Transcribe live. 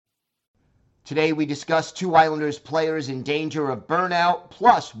Today we discuss two Islanders players in danger of burnout,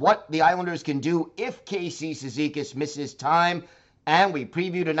 plus what the Islanders can do if Casey Cizikas misses time, and we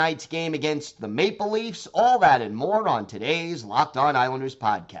preview tonight's game against the Maple Leafs. All that and more on today's Locked On Islanders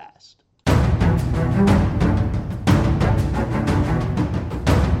podcast.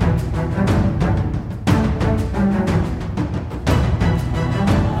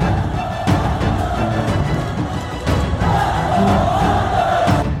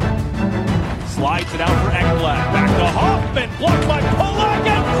 Slides it out for Ekblad. Back to Hoffman. Blocked by Polak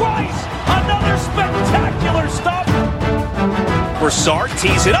and Price. Another spectacular stop. Broussard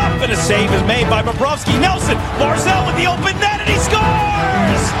tees it up and a save is made by Bobrovsky. Nelson. Barzal with the open net and he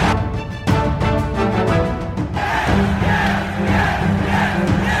scores!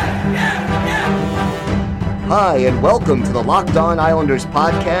 Hi, and welcome to the Locked On Islanders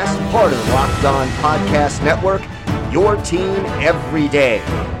podcast, part of the Locked On Podcast Network, your team every day.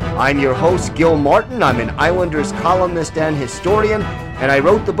 I'm your host, Gil Martin. I'm an Islanders columnist and historian, and I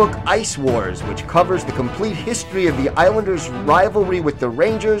wrote the book Ice Wars, which covers the complete history of the Islanders' rivalry with the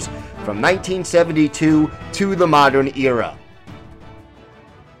Rangers from 1972 to the modern era.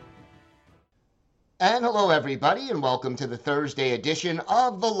 And hello, everybody, and welcome to the Thursday edition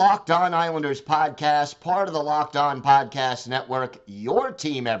of the Locked On Islanders podcast, part of the Locked On Podcast Network, your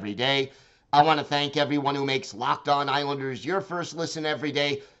team every day. I want to thank everyone who makes Locked On Islanders your first listen every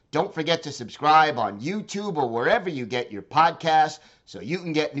day. Don't forget to subscribe on YouTube or wherever you get your podcasts so you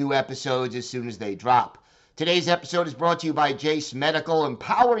can get new episodes as soon as they drop. Today's episode is brought to you by Jace Medical.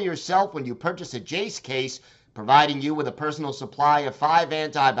 Empower yourself when you purchase a Jace case, providing you with a personal supply of 5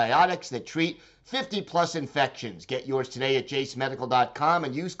 antibiotics that treat 50-plus infections. Get yours today at jacemedical.com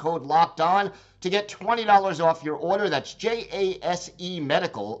and use code LOCKEDON to get $20 off your order. That's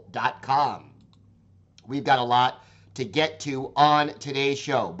JASEmedical.com. We've got a lot to get to on today's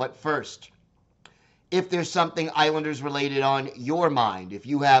show. But first, if there's something Islanders related on your mind, if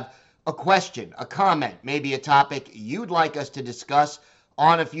you have a question, a comment, maybe a topic you'd like us to discuss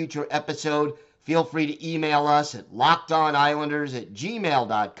on a future episode, feel free to email us at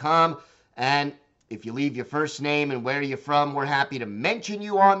lockedonislanders@gmail.com. And if you leave your first name and where you're from, we're happy to mention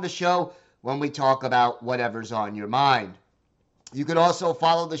you on the show when we talk about whatever's on your mind. You can also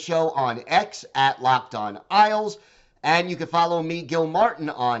follow the show on X at Locked On Isles. And you can follow me, Gil Martin,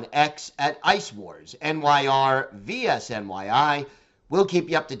 on X at Ice Wars, NYR-VSNYI. We'll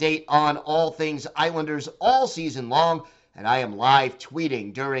keep you up to date on all things Islanders all season long, and I am live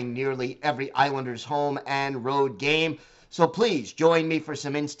tweeting during nearly every Islanders home and road game. So please join me for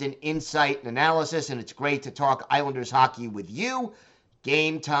some instant insight and analysis, and it's great to talk Islanders hockey with you,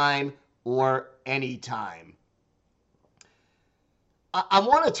 game time or anytime. I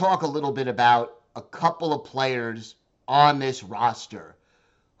want to talk a little bit about a couple of players on this roster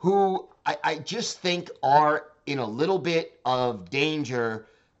who I just think are in a little bit of danger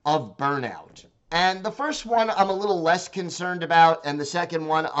of burnout. And the first one I'm a little less concerned about, and the second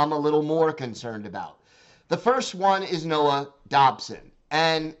one I'm a little more concerned about. The first one is Noah Dobson.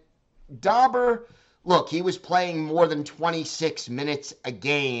 And Dobber, look, he was playing more than 26 minutes a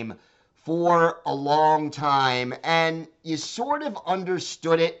game for a long time, and you sort of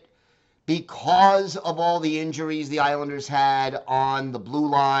understood it because of all the injuries the Islanders had on the blue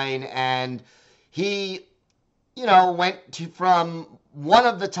line. And he, went from one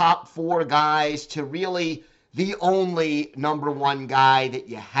of the top 4 guys to really the only number 1 guy that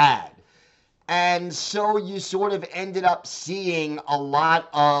you had. And so you sort of ended up seeing a lot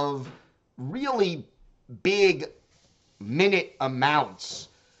of really big minute amounts,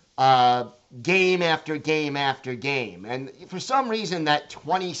 game after game after game. And for some reason, that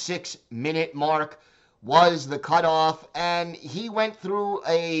 26-minute mark was the cutoff, and he went through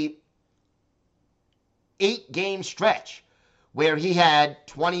a 8-game stretch where he had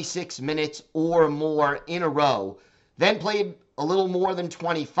 26 minutes or more in a row, then played a little more than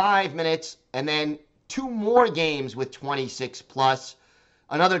 25 minutes, and then 2 more games with 26 plus,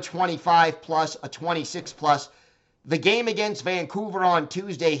 another 25 plus, a 26 plus. The game against Vancouver on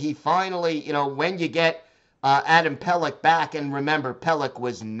Tuesday, he finally, when you get Adam Pelech back, and remember, Pelech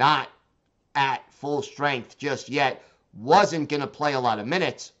was not at full strength just yet, wasn't going to play a lot of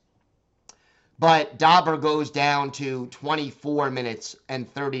minutes. But Dobber goes down to 24 minutes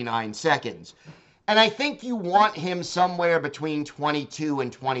and 39 seconds. And I think you want him somewhere between 22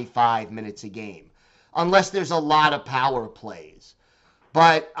 and 25 minutes a game, unless there's a lot of power plays.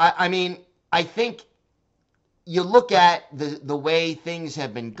 But, I think you look at the way things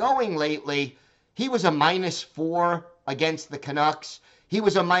have been going lately, he was a -4 against the Canucks. He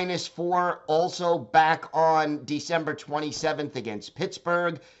was a -4 also back on December 27th against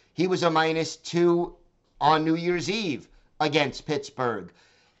Pittsburgh. He was a -2 on New Year's Eve against Pittsburgh.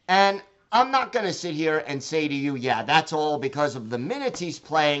 And I'm not going to sit here and say to you, yeah, that's all because of the minutes he's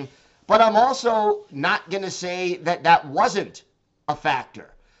playing, but I'm also not going to say that that wasn't a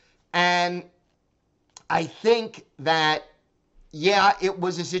factor. And I think that, yeah, it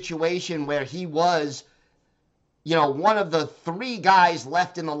was a situation where he was, one of the 3 guys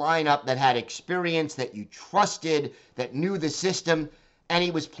left in the lineup that had experience, that you trusted, that knew the system, and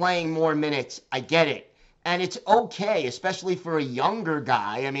he was playing more minutes. I get it. And it's okay, especially for a younger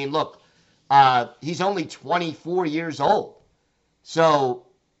guy. I mean, look, he's only 24 years old. So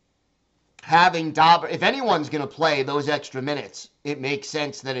having Dobber, if anyone's going to play those extra minutes, it makes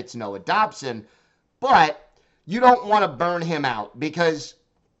sense that it's Noah Dobson. But you don't want to burn him out, because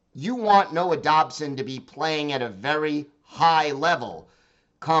you want Noah Dobson to be playing at a very high level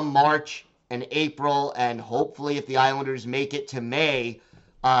come March and April, and hopefully if the Islanders make it to May,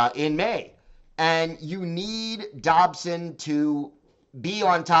 in May. And you need Dobson to be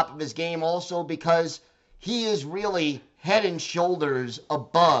on top of his game also, because he is really head and shoulders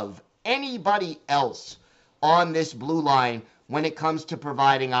above anybody else on this blue line when it comes to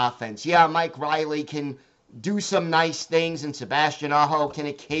providing offense. Yeah, Mike Riley can do some nice things, and Sebastian Aho can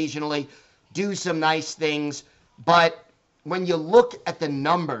occasionally do some nice things, but when you look at the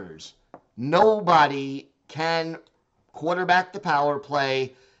numbers, nobody can quarterback the power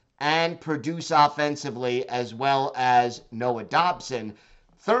play and produce offensively as well as Noah Dobson.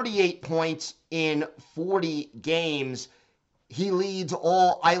 38 points in 40 games. He leads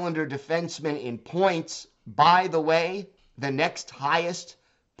all Islander defensemen in points. By the way, the next highest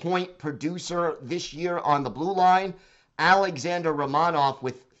point producer this year on the blue line, Alexander Romanov,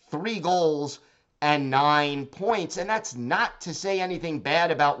 with 3 goals and 9 points. And that's not to say anything bad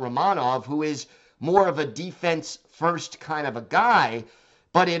about Romanov, who is more of a defense-first kind of a guy,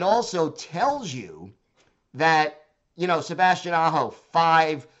 but it also tells you that, Sebastian Aho,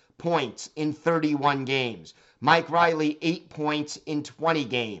 5 points in 31 games. Mike Riley, 8 points in 20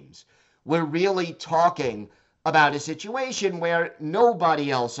 games. We're really talking about a situation where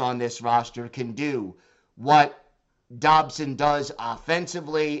nobody else on this roster can do what Dobson does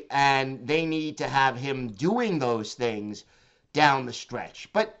offensively, and they need to have him doing those things down the stretch.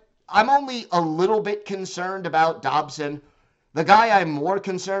 But I'm only a little bit concerned about Dobson. The guy I'm more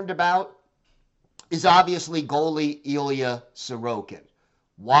concerned about is obviously goalie Ilya Sorokin.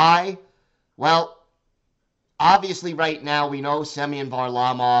 Why? Well, obviously right now we know Semyon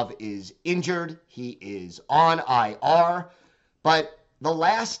Varlamov is injured. He is on IR. But the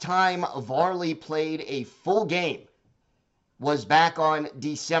last time Varley played a full game was back on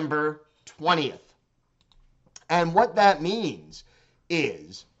December 20th. And what that means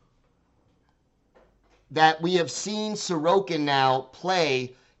is that we have seen Sorokin now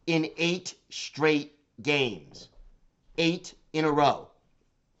play in 8 straight games. 8 in a row.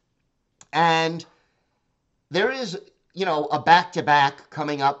 And there is, a back-to-back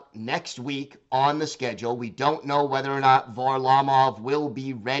coming up next week on the schedule. We don't know whether or not Varlamov will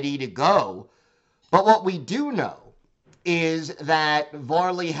be ready to go. But what we do know is that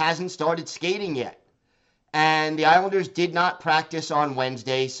Varley hasn't started skating yet. And the Islanders did not practice on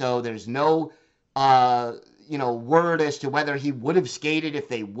Wednesday, so there's no word as to whether he would have skated if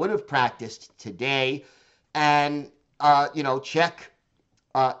they would have practiced today. And, check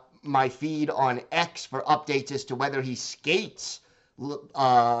my feed on X for updates as to whether he skates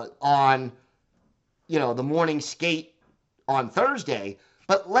on, the morning skate on Thursday.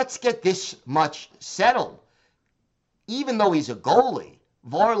 But let's get this much settled. Even though he's a goalie,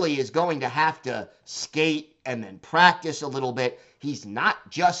 Varley is going to have to skate and then practice a little bit. He's not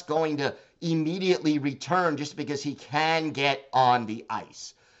just going to immediately return just because he can get on the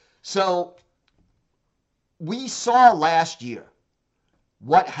ice. So we saw last year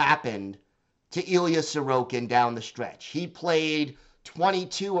what happened to Ilya Sorokin down the stretch. He played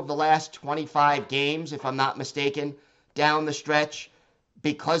 22 of the last 25 games, if I'm not mistaken, down the stretch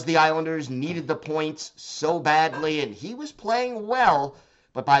because the Islanders needed the points so badly, and he was playing well.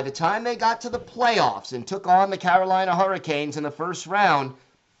 But by the time they got to the playoffs and took on the Carolina Hurricanes in the first round,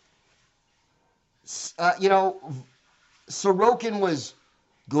 Sorokin was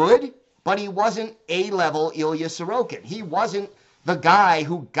good, but he wasn't A-level Ilya Sorokin. He wasn't the guy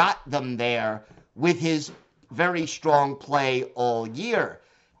who got them there with his very strong play all year.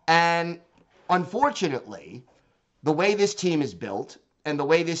 And unfortunately, the way this team is built and the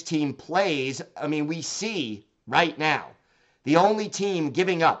way this team plays, we see right now the only team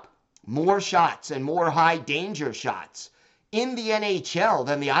giving up more shots and more high-danger shots in the NHL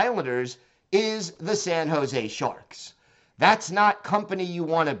than the Islanders is the San Jose Sharks. That's not company you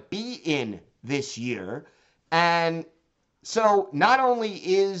want to be in this year. And so not only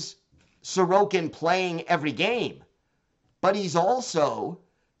is Sorokin playing every game, but he's also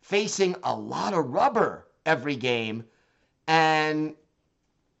facing a lot of rubber every game. And,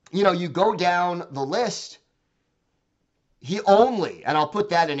 you go down the list, he only, and I'll put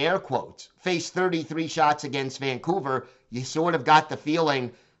that in air quotes, faced 33 shots against Vancouver. You sort of got the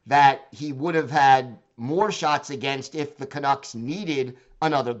feeling that he would have had more shots against if the Canucks needed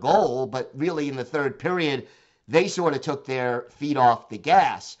another goal, but really in the third period, they sort of took their feet off the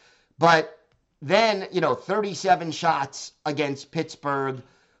gas. But then, 37 shots against Pittsburgh,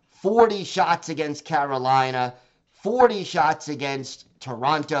 40 shots against Carolina, 40 shots against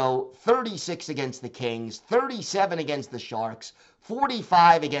Toronto, 36 against the Kings, 37 against the Sharks,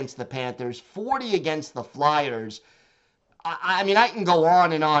 45 against the Panthers, 40 against the Flyers. I mean, I can go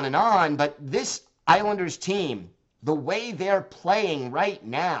on and on and on, but this Islanders team, the way they're playing right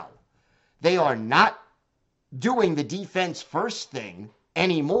now, they are not doing the defense first thing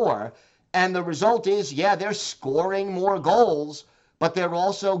anymore. And the result is, they're scoring more goals, but they're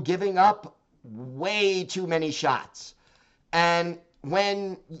also giving up way too many shots. And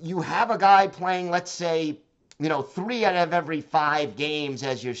when you have a guy playing, let's say, 3 out of every 5 games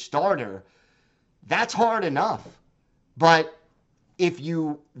as your starter, that's hard enough. But if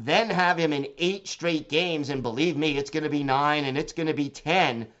you then have him in 8 straight games, and believe me, it's going to be 9 and it's going to be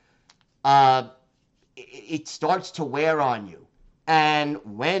 10, it starts to wear on you. And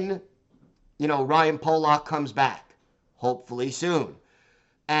when, Ryan Pollock comes back, hopefully soon,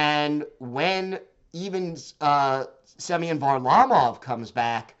 and when even Semyon Varlamov comes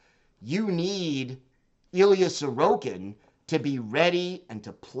back, you need Ilya Sorokin to be ready and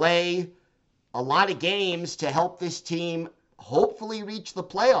to play a lot of games to help this team hopefully reach the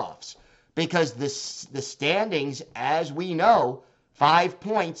playoffs. Because the standings, as we know, 5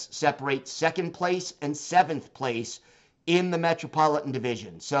 points separate second place and 7th place in the Metropolitan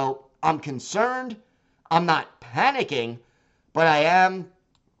Division. So I'm concerned. I'm not panicking, but I am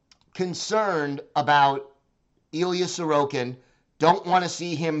concerned about Ilya Sorokin. Don't want to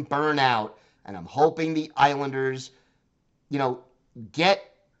see him burn out. And I'm hoping the Islanders,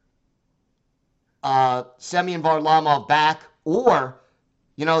 get Semyon Varlamov back, or,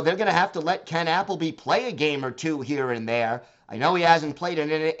 they're going to have to let Ken Appleby play a game or two here and there. I know he hasn't played an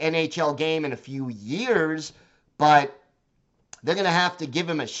NHL game in a few years, but they're going to have to give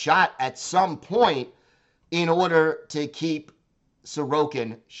him a shot at some point in order to keep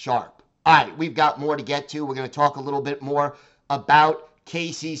Sorokin sharp. All right, we've got more to get to. We're going to talk a little bit more about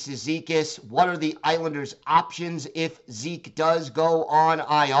Casey Cizikas. What are the Islanders' options if Zeke does go on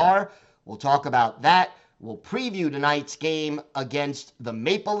IR? We'll talk about that. We'll preview tonight's game against the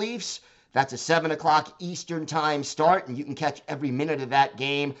Maple Leafs. That's a 7 o'clock Eastern time start, and you can catch every minute of that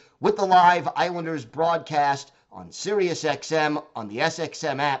game with the live Islanders broadcast on SiriusXM, on the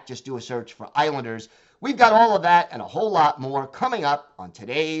SXM app. Just do a search for Islanders. We've got all of that and a whole lot more coming up on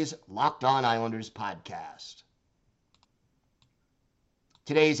today's Locked On Islanders podcast.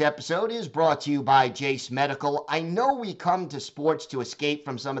 Today's episode is brought to you by Jace Medical. I know we come to sports to escape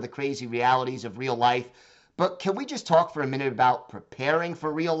from some of the crazy realities of real life, but can we just talk for a minute about preparing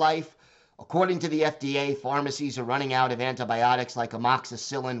for real life? According to the FDA, pharmacies are running out of antibiotics like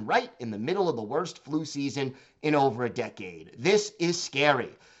amoxicillin right in the middle of the worst flu season in over a decade. This is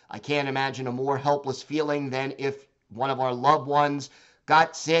scary. I can't imagine a more helpless feeling than if one of our loved ones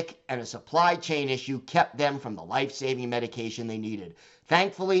got sick and a supply chain issue kept them from the life-saving medication they needed.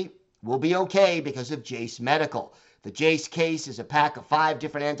 Thankfully, we'll be okay because of Jace Medical. The Jace case is a pack of 5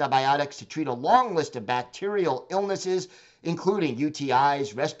 different antibiotics to treat a long list of bacterial illnesses, including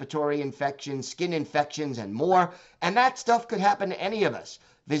UTIs, respiratory infections, skin infections, and more. And that stuff could happen to any of us.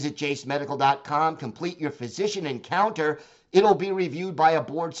 Visit jacemedical.com, complete your physician encounter. It'll be reviewed by a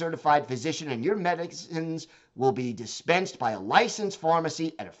board-certified physician, and your medicines will be dispensed by a licensed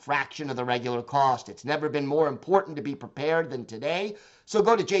pharmacy at a fraction of the regular cost. It's never been more important to be prepared than today. So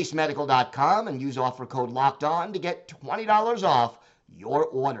go to jacemedical.com and use offer code LOCKEDON to get $20 off your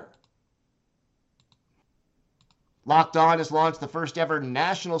order. Locked On has launched the first ever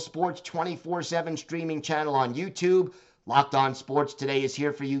national sports 24/7 streaming channel on YouTube. Locked On Sports Today is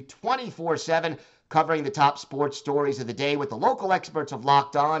here for you 24/7, covering the top sports stories of the day with the local experts of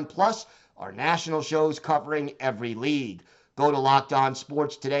Locked On, plus our national shows covering every league. Go to Locked On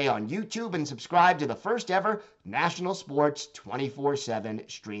Sports Today on YouTube and subscribe to the first ever national sports 24/7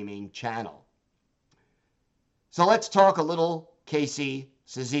 streaming channel. So let's talk a little Casey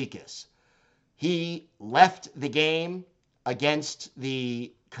Cizikas. He left the game against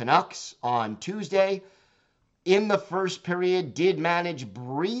the Canucks on Tuesday. in the first period, did manage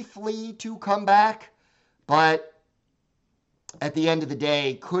briefly to come back, but at the end of the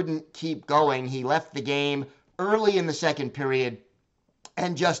day, couldn't keep going. He left the game early in the second period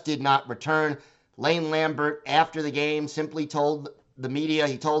and just did not return. Lane Lambert, after the game, simply told the media,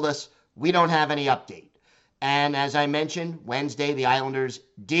 he told us, we don't have any update. And as I mentioned, Wednesday, the Islanders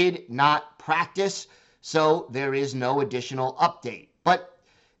did not practice, so there is no additional update. But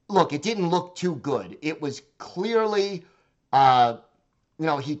look, it didn't look too good. It was clearly,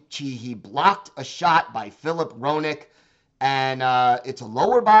 he blocked a shot by Philip Roenick, and it's a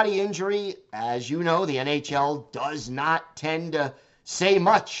lower body injury. As you know, the NHL does not tend to say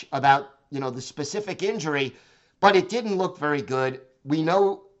much about, the specific injury, but it didn't look very good. We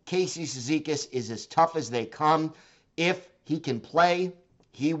know Casey Cizikas is as tough as they come. If he can play,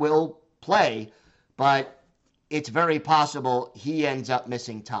 he will play, but it's very possible he ends up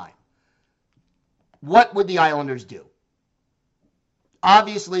missing time. What would the Islanders do?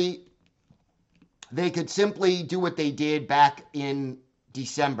 Obviously, they could simply do what they did back in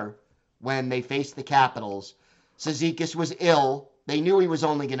December when they faced the Capitals. Cizikas was ill. They knew he was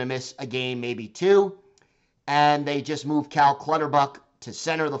only going to miss a game, maybe two, and they just moved Cal Clutterbuck to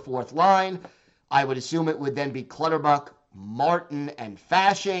center the fourth line. I would assume it would then be Clutterbuck, Martin, and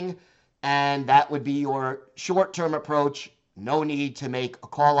Fasching, and that would be your short-term approach. No need to make a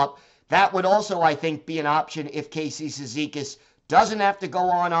call-up. That would also, I think, be an option if Casey Cizikas doesn't have to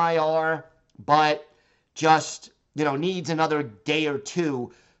go on IR, but just, needs another day or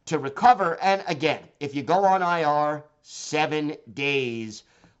two to recover. And again, if you go on IR, 7 days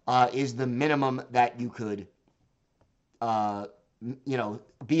is the minimum that you could,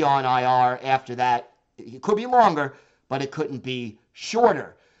 be on IR. After that, it could be longer, but it couldn't be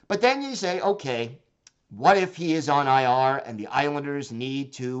shorter. But then you say, okay, what if he is on IR and the Islanders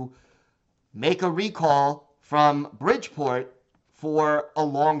need to make a recall from Bridgeport for a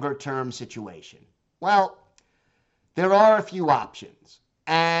longer-term situation? Well, there are a few options.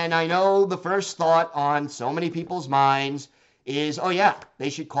 And I know the first thought on so many people's minds is, oh yeah, they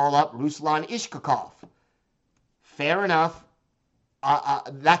should call up Ruslan Ishkakov. Fair enough.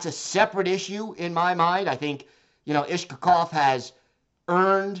 That's a separate issue in my mind. I think, Ishkakov has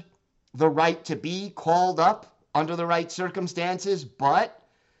earned the right to be called up under the right circumstances, but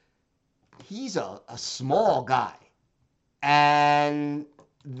he's a small guy. And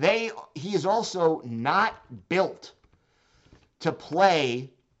he is also not built to play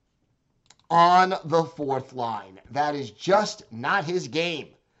on the fourth line. That is just not his game.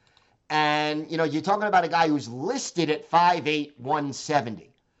 And, you're talking about a guy who's listed at 5'8", 170.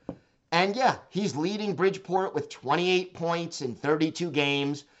 And yeah, he's leading Bridgeport with 28 points in 32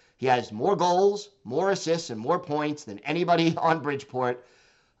 games. He has more goals, more assists, and more points than anybody on Bridgeport.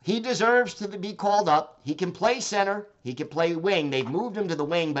 He deserves to be called up. He can play center. He can play wing. They've moved him to the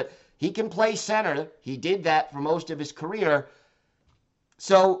wing, but he can play center. He did that for most of his career.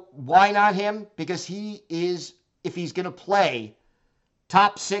 So why not him? Because he is, if he's going to play,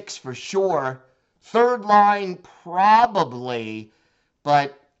 top six for sure. Third line, probably.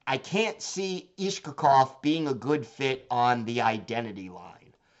 But I can't see Ishkakov being a good fit on the identity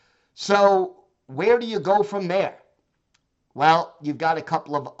line. So where do you go from there? Well, you've got a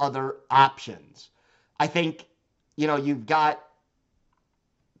couple of other options. I think, you've got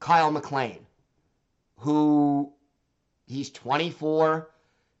Kyle McLean, who he's 24.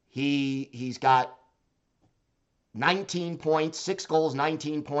 He's got 19 points, 6 goals,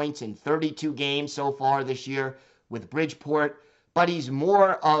 19 points in 32 games so far this year with Bridgeport. But he's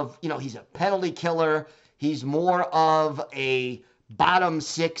more of, he's a penalty killer. He's more of a bottom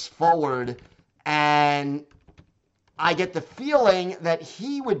six forward. And I get the feeling that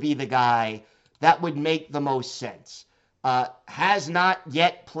he would be the guy that would make the most sense. Has not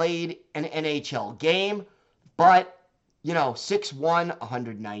yet played an NHL game, but, 6'1",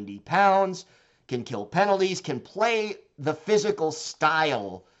 190 pounds, can kill penalties, can play the physical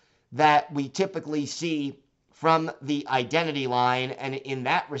style that we typically see from the identity line. And in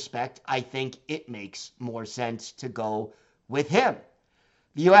that respect, I think it makes more sense to go with him.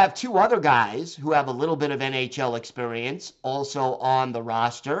 You have two other guys who have a little bit of NHL experience also on the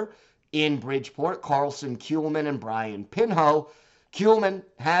roster in Bridgeport, Carlson Kuhlman and Brian Pinho. Kuhlman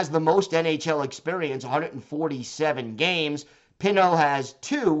has the most NHL experience, 147 games. Pinho has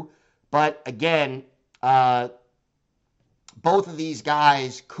 2, but again, both of these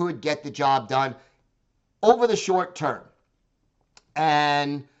guys could get the job done over the short term.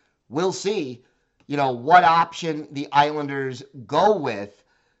 And we'll see, what option the Islanders go with.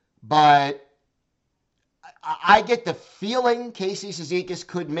 But I get the feeling Casey Cizikas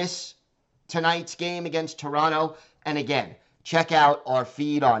could miss tonight's game against Toronto. And again, check out our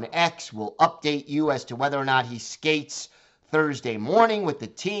feed on X. We'll update you as to whether or not he skates Thursday morning with the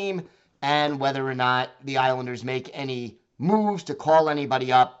team and whether or not the Islanders make any moves to call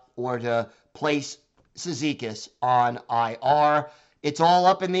anybody up or to place Cizikas on IR. It's all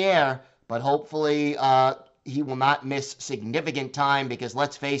up in the air, but hopefully he will not miss significant time because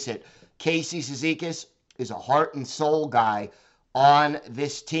let's face it, Casey Cizikas is a heart and soul guy on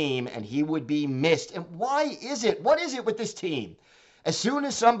this team, and he would be missed. And why is it? What is it with this team? As soon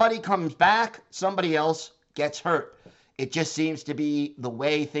as somebody comes back, somebody else gets hurt. It just seems to be the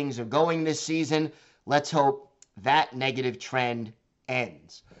way things are going this season. Let's hope that negative trend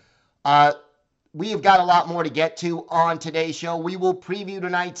ends. We have got a lot more to get to on today's show. We will preview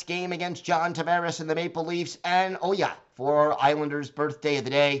tonight's game against John Tavares and the Maple Leafs. And, oh yeah, for our Islanders' birthday of the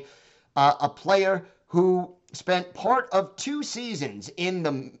day, a player who spent part of 2 seasons in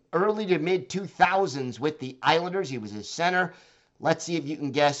the early to mid-2000s with the Islanders. He was his center. Let's see if you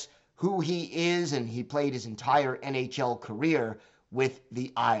can guess who he is, and he played his entire NHL career with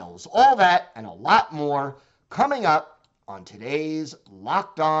the Isles. All that and a lot more coming up on today's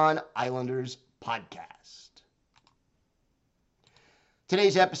Locked On Islanders podcast.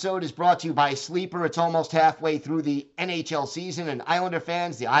 Today's episode is brought to you by Sleeper. It's almost halfway through the NHL season, and Islander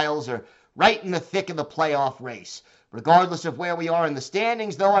fans, the Isles are right in the thick of the playoff race. Regardless of where we are in the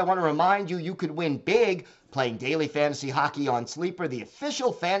standings, though, I want to remind you, you could win big playing daily fantasy hockey on Sleeper, the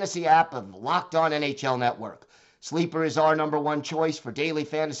official fantasy app of Locked On NHL Network. Sleeper is our #1 choice for daily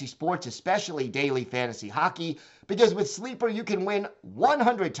fantasy sports, especially daily fantasy hockey, because with Sleeper you can win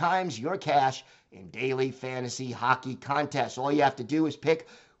 100 times your cash in daily fantasy hockey contests. All you have to do is pick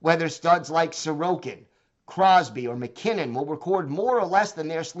whether studs like Sorokin, Crosby, or McKinnon will record more or less than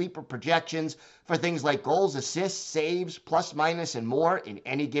their sleeper projections for things like goals, assists, saves, plus, minus, and more in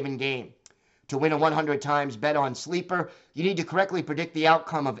any given game. To win a 100 times bet on Sleeper, you need to correctly predict the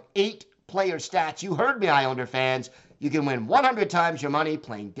outcome of 8 player stats. You heard me, Islander fans. You can win 100 times your money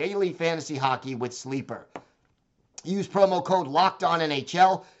playing daily fantasy hockey with Sleeper. Use promo code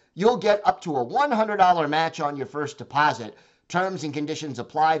LOCKEDONNHL. You'll get up to a $100 match on your first deposit. Terms and conditions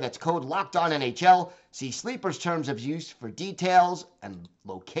apply. That's code LOCKEDONNHL. See Sleeper's terms of use for details and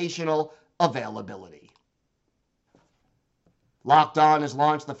locational availability. Locked On has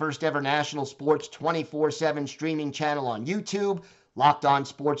launched the first ever national sports 24/7 streaming channel on YouTube. Locked On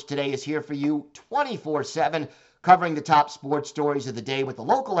Sports Today is here for you 24/7, covering the top sports stories of the day with the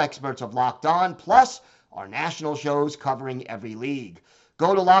local experts of Locked On, plus our national shows covering every league.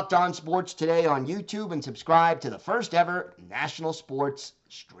 Go to Locked On Sports Today on YouTube and subscribe to the first ever national sports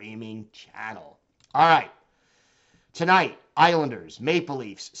streaming channel. All right. Tonight, Islanders, Maple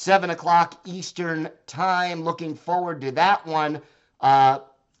Leafs, 7 o'clock Eastern time. Looking forward to that one.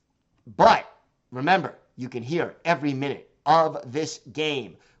 But remember, you can hear every minute of this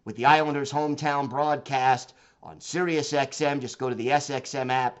game with the Islanders' hometown broadcast on SiriusXM. Just go to the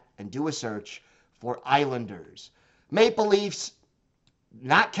SXM app and do a search for Islanders. Maple Leafs,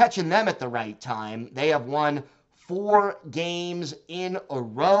 not catching them at the right time. They have won 4 games in a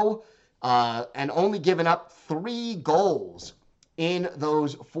row and only given up 3 goals in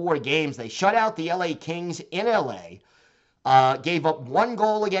those 4 games. They shut out the LA Kings in LA, gave up 1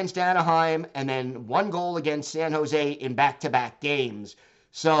 goal against Anaheim, and then 1 goal against San Jose in back-to-back games.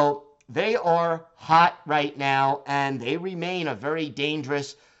 So they are hot right now, and they remain a very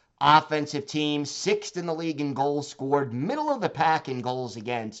dangerous offensive team, 6th in the league in goals scored, middle of the pack in goals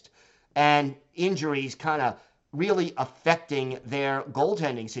against, and injuries kind of really affecting their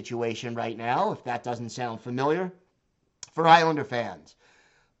goaltending situation right now, if that doesn't sound familiar for Islander fans.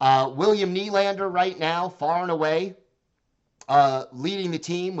 William Nylander right now, far and away, leading the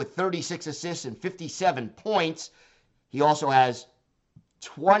team with 36 assists and 57 points. He also has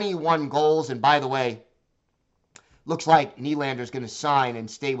 21 goals, and by the way, looks like Nylander's going to sign and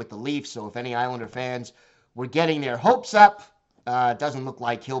stay with the Leafs, so if any Islander fans were getting their hopes up, it doesn't look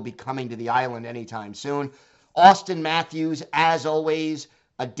like he'll be coming to the island anytime soon. Austin Matthews, as always,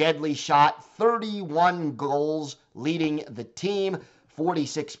 a deadly shot, 31 goals leading the team,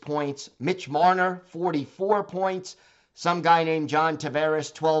 46 points. Mitch Marner, 44 points. Some guy named John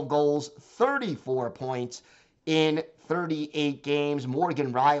Tavares, 12 goals, 34 points in 38 games.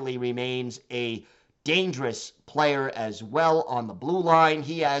 Morgan Riley remains a dangerous player as well on the blue line.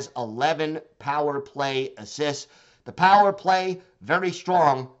 He has 11 power play assists. The power play, very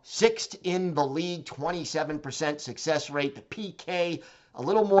strong, 6th in the league, 27% success rate. The PK, a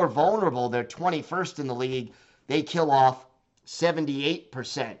little more vulnerable. They're 21st in the league. They kill off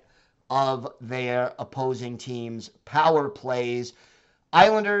 78% of their opposing team's power plays.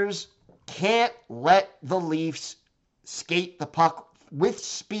 Islanders can't let the Leafs skate the puck with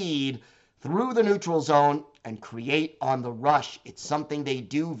speed through the neutral zone and create on the rush. It's something they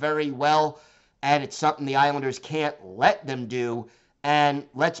do very well, and it's something the Islanders can't let them do. And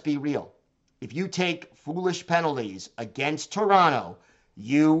let's be real. If you take foolish penalties against Toronto,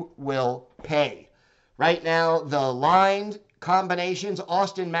 you will pay. Right now, the lined combinations,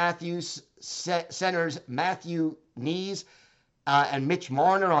 Austin Matthews centers Matthew Knees and Mitch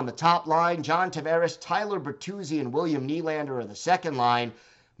Marner on the top line. John Tavares, Tyler Bertuzzi, and William Nylander are the second line.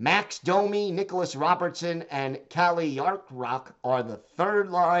 Max Domi, Nicholas Robertson, and Kalle Yarkrock are the third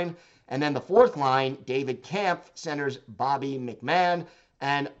line. And then the fourth line, David Kampf, centers Bobby McMahon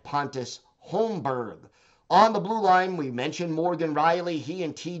and Pontus Holmberg. On the blue line, we mentioned Morgan Rielly. He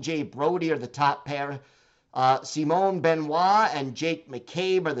and TJ Brody are the top pair. Simone Benoit and Jake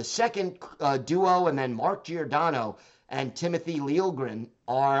McCabe are the second duo. And then Mark Giordano and Timothy Liljegren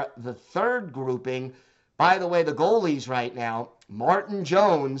are the third grouping. By the way, the goalies right now, Martin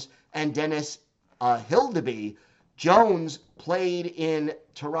Jones and Dennis Hildeby. Jones played in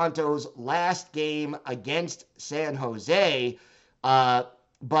Toronto's last game against San Jose,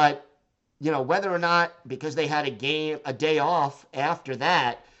 but whether or not, because they had a day off after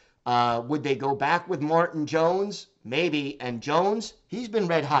that, would they go back with Martin Jones? Maybe. And Jones, he's been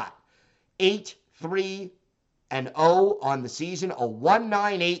red hot. 8-3-0 on the season, a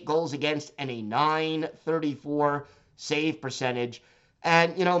 1.98 goals against and a 9.34 save percentage.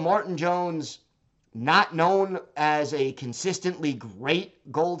 And, Martin Jones, not known as a consistently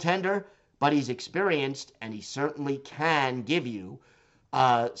great goaltender, but he's experienced, and he certainly can give you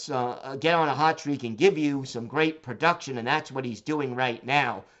get on a hot streak and give you some great production, and that's what he's doing right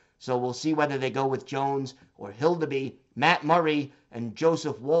now. So we'll see whether they go with Jones or Hildeby. Matt Murray and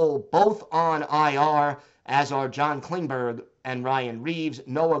Joseph Woll both on IR, as are John Klingberg and Ryan Reeves.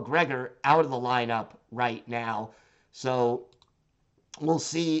 Noah Gregor out of the lineup right now. So we'll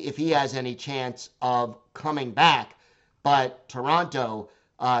see if he has any chance of coming back. But Toronto,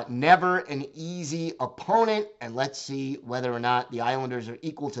 never an easy opponent, and let's see whether or not the Islanders are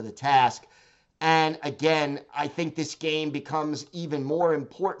equal to the task. And again, I think this game becomes even more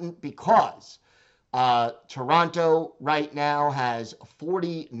important because Toronto right now has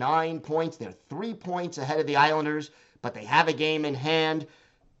 49 points. They're 3 points ahead of the Islanders, but they have a game in hand.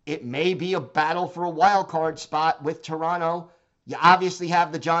 It may be a battle for a wild card spot with Toronto. You obviously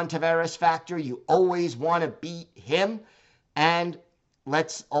have the John Tavares factor. You always want to beat him. And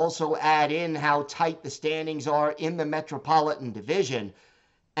let's also add in how tight the standings are in the Metropolitan Division.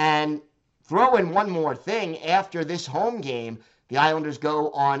 And throw in one more thing. After this home game, the Islanders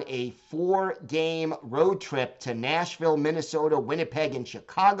go on a 4-game road trip to Nashville, Minnesota, Winnipeg, and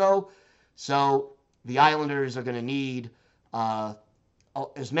Chicago. So the Islanders are going to need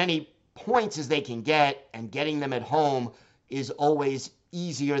as many points as they can get, and getting them at home is always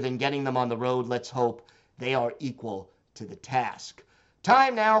easier than getting them on the road. Let's hope they are equal to the task.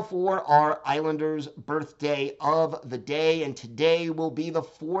 Time now for our Islanders birthday of the day, and today will be the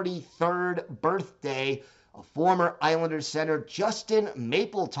 43rd birthday of former Islanders center Justin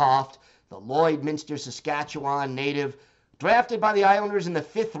Mappletoft, the Lloydminster, Saskatchewan native, drafted by the Islanders in the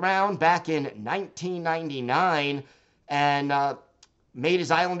 5th round back in 1999, and made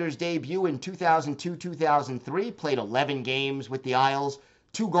his Islanders debut in 2002-2003, played 11 games with the Isles,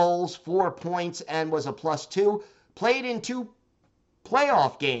 2 goals, 4 points, and was a +2. Played in 2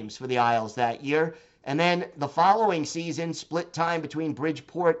 playoff games for the Isles that year, and then the following season split time between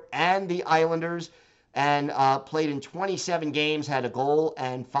Bridgeport and the Islanders, and played in 27 games, had a goal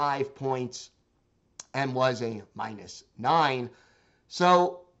and 5 points, and was a -9.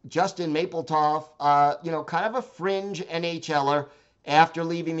 So Justin Mappletoft, kind of a fringe NHLer. After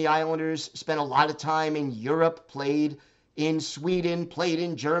leaving the Islanders, spent a lot of time in Europe, played in Sweden, played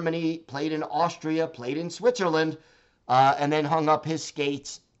in Germany, played in Austria, played in Switzerland, and then hung up his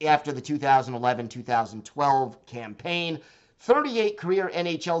skates after the 2011-2012 campaign. 38 career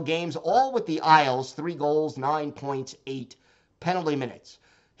NHL games, all with the Isles, 3 goals, 9 points, 8 penalty minutes.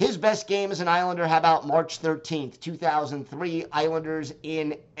 His best game as an Islander, how about March 13th, 2003, Islanders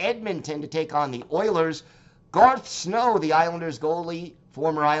in Edmonton to take on the Oilers. Garth Snow, the Islanders goalie,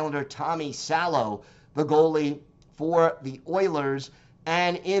 former Islander Tommy Salo, the goalie for the Oilers.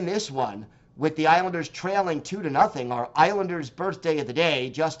 And in this one, with the Islanders trailing 2-0, our Islanders birthday of the day,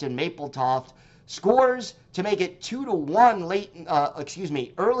 Justin Mappletoft, scores to make it 2-1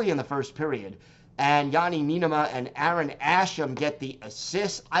 early in the first period. And Yanni Nienema and Aaron Asham get the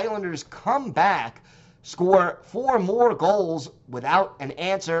assists. Islanders come back, score 4 more goals without an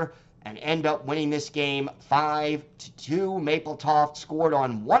answer, and end up winning this game 5-2. Mappletoft scored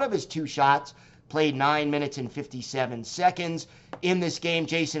on one of his 2 shots, played 9 minutes and 57 seconds. In this game,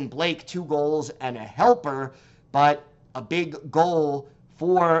 Jason Blake, 2 goals and a helper, but a big goal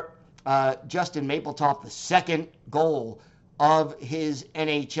for Justin Mappletoft, the second goal of his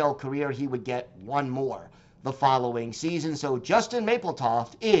NHL career. He would get one more the following season. So Justin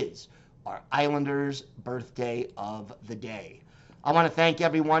Mappletoft is our Islanders' birthday of the day. I want to thank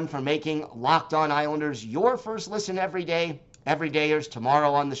everyone for making Locked On Islanders your first listen every day. Everydayers,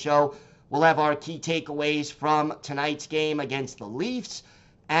 tomorrow on the show, we'll have our key takeaways from tonight's game against the Leafs.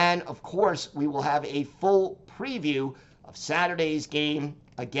 And, of course, we will have a full preview of Saturday's game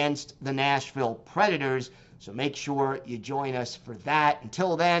against the Nashville Predators. So make sure you join us for that.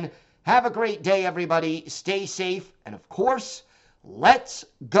 Until then, have a great day, everybody. Stay safe. And, of course, let's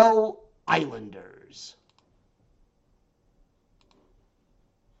go Islanders.